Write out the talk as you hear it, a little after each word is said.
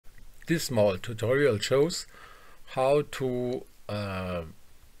This small tutorial shows how to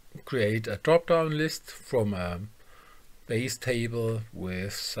create a drop-down list from a base table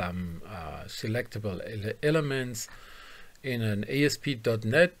with some selectable elements in an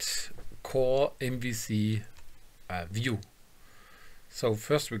ASP.NET Core MVC view. So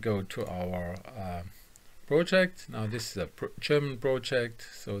first we go to our project. Now this is a German project,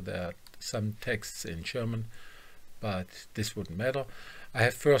 so there are some texts in German, but this wouldn't matter. I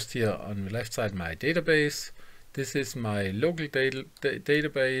have first here on the left side my database. This is my local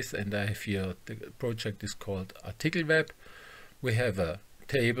database, and I have here the project is called Article Web. We have a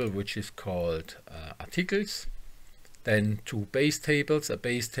table which is called articles, then two base tables, a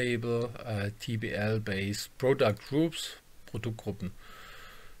base table, TBL base, product groups, Produktgruppen.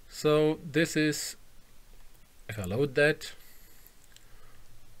 So this is, if I load that,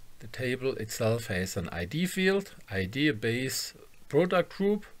 the table itself has an ID field, ID, a base product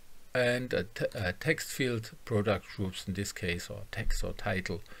group, and a text field, product groups in this case, or text or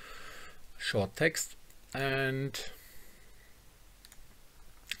title, short text. And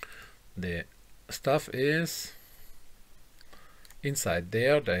the stuff is inside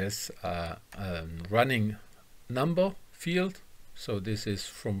there's a running number field, so this is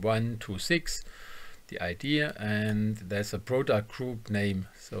from 1 to 6, the idea, and there's a product group name,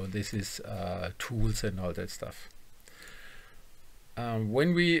 so this is tools and all that stuff.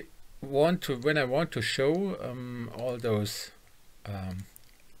 When I want to show all those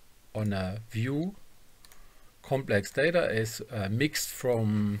on a view, complex data is mixed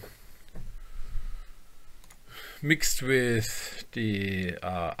with the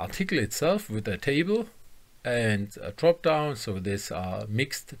article itself, with a table and a drop down. So these are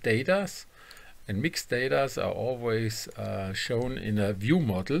mixed datas, and mixed datas are always shown in a view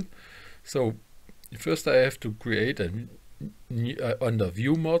model. So first I have to create a under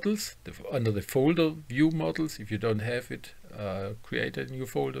view models, under the folder view models. If you don't have it, create a new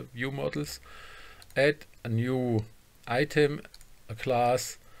folder, view models, add a new item, a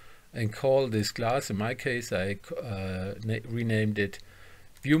class, and call this class, in my case I renamed it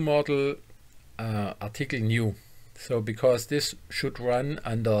view model article new. So because this should run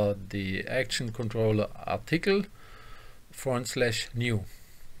under the action controller article /new.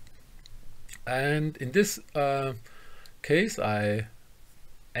 And in this case I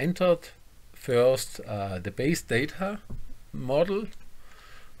entered first the base data model,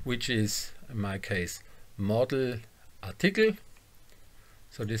 which is in my case model article.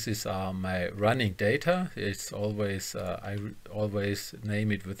 So this is my running data. It's always I always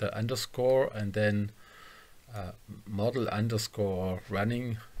name it with an underscore and then model underscore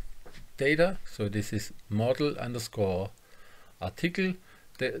running data. So this is model underscore article.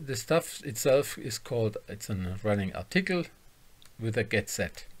 The stuff itself is called, it's a running article with a get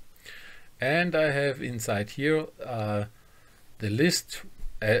set. And I have inside here the list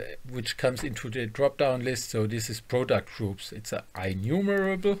which comes into the drop-down list. So this is product groups. It's a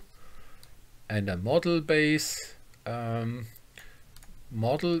enumerable and a model base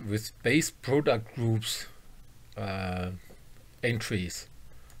model with base product groups entries.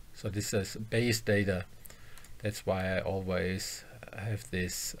 So this is base data. That's why I always have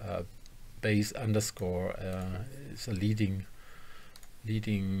this base underscore. It's a leading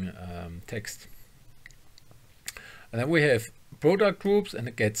text. And then we have product groups and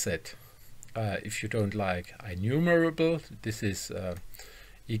a get set. If you don't like enumerable, this is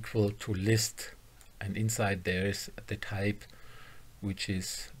equal to list, and inside there is the type, which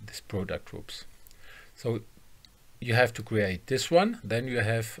is this product groups. So you have to create this one. Then you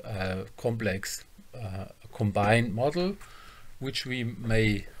have a complex combined model, which we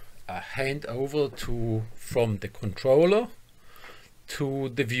may hand over to from the controller to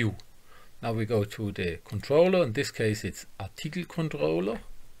the view. Now we go to the controller. In this case it's article controller,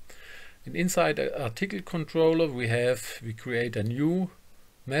 and inside the article controller we create a new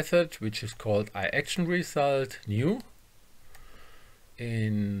method which is called iActionResult new.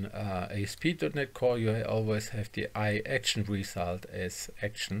 In ASP.NET Core you always have the iActionResult as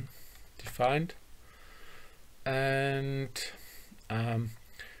action defined, and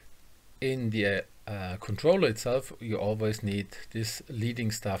in the controller itself you always need this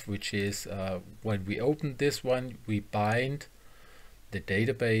leading stuff, which is when we open this one we bind the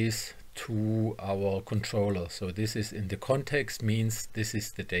database to our controller. So this is in the context, means this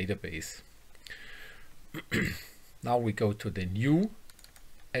is the database. Now we go to the new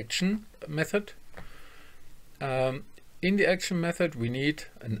action method. In the action method we need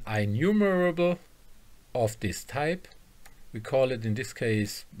an enumerable of this type. We call it in this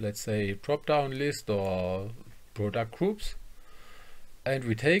case, let's say drop-down list or product groups. and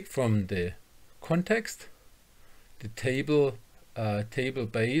we take from the context the table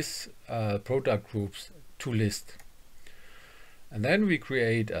base product groups to list. And then we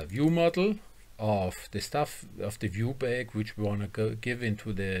create a view model of the stuff of the view bag which we want to give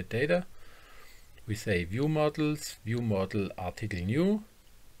into the data. We say view models, view model article new,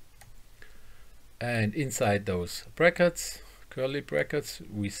 and inside those brackets, curly brackets,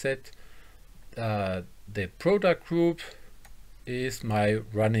 we set the product group is my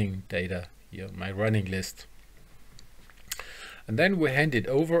running data here, my running list. And then we hand it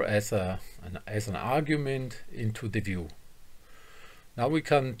over as an argument into the view. Now we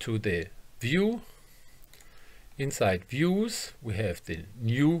come to the view. Inside views, we have the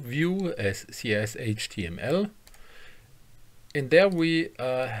new view as CSS HTML. And there we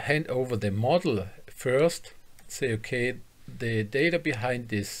hand over the model first. Say, okay, the data behind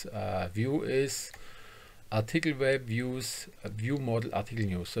this view is article web views, view model article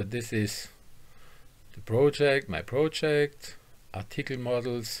new. So this is the project, my project, article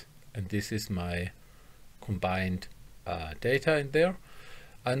models, and this is my combined data in there.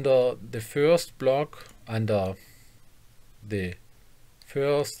 Under the first block, under the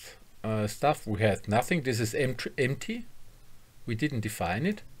first stuff, we have nothing. This is empty. We didn't define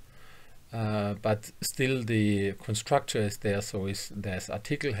it, but still the constructor is there. So there's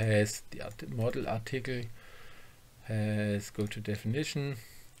article has the model article has go to definition,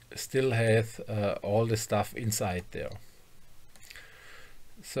 still has all the stuff inside there.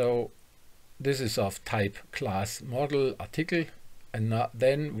 So this is of type class model article, and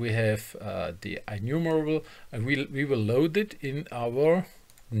then we have the enumerable, and we will load it in our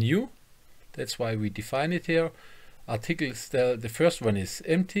new. That's why we define it here. Article still, the first one is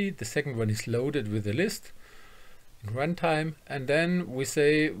empty, the second one is loaded with a list in runtime, and then we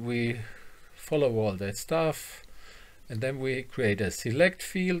say we follow all that stuff, and then we create a select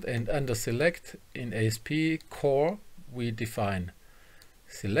field, and under select in ASP core we define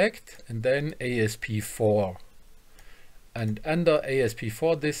select and then ASP4, and under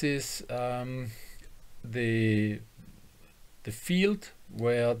ASP4 this is the field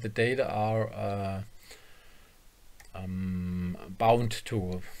where the data are bound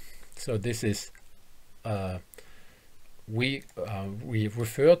to. So this is we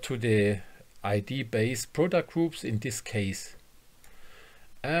refer to the ID based product groups in this case,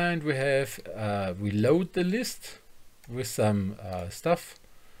 and we have we load the list with some stuff.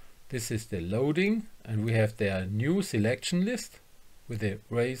 This is the loading, and we have their new selection list with a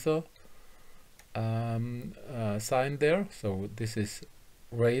razor sign there. So this is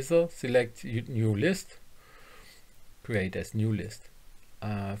razor select new list, create as new list.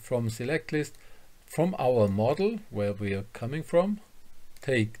 From select list, from our model where we are coming from,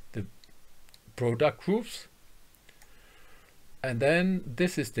 take the product groups, and then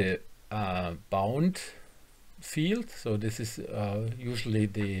this is the bound field. So this is usually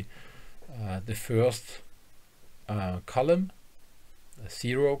the first column, a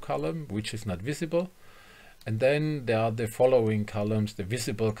 0 column, which is not visible, and then there are the following columns, the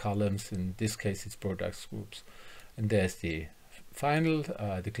visible columns. In this case it's products groups, and there's the final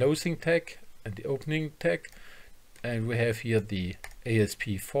the closing tag and the opening tag, and we have here the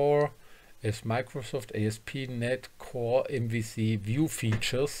ASP4 as Microsoft ASP.NET Core MVC view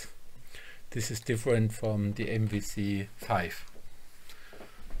features. This is different from the MVC 5.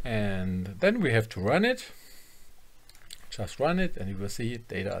 And then we have to run it. Just run it and you will see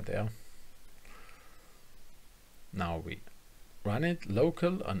data are there. Now we run it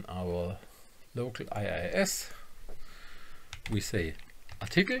local on our local IIS. We say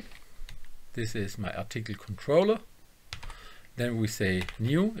article. This is my article controller. Then we say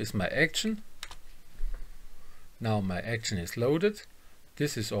new is my action. Now my action is loaded.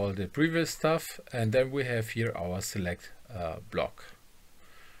 This is all the previous stuff, and then we have here our select block.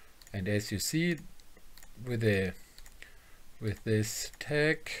 And as you see, with this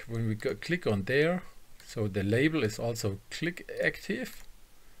tag, when we click on there, so the label is also click active.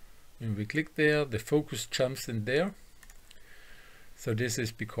 When we click there, the focus jumps in there. So this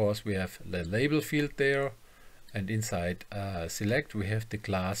is because we have the label field there, and inside select we have the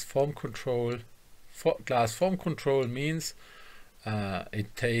class form control. Class form control means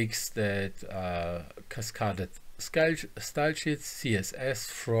it takes that cascaded style sheets CSS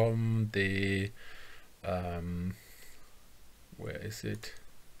from the where is it,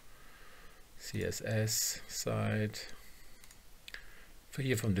 CSS side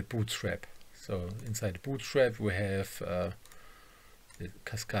here from the bootstrap. So inside the bootstrap we have the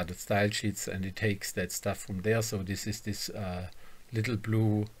cascaded style sheets, and it takes that stuff from there. So this is this little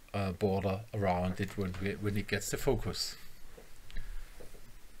blue border around it when it gets the focus.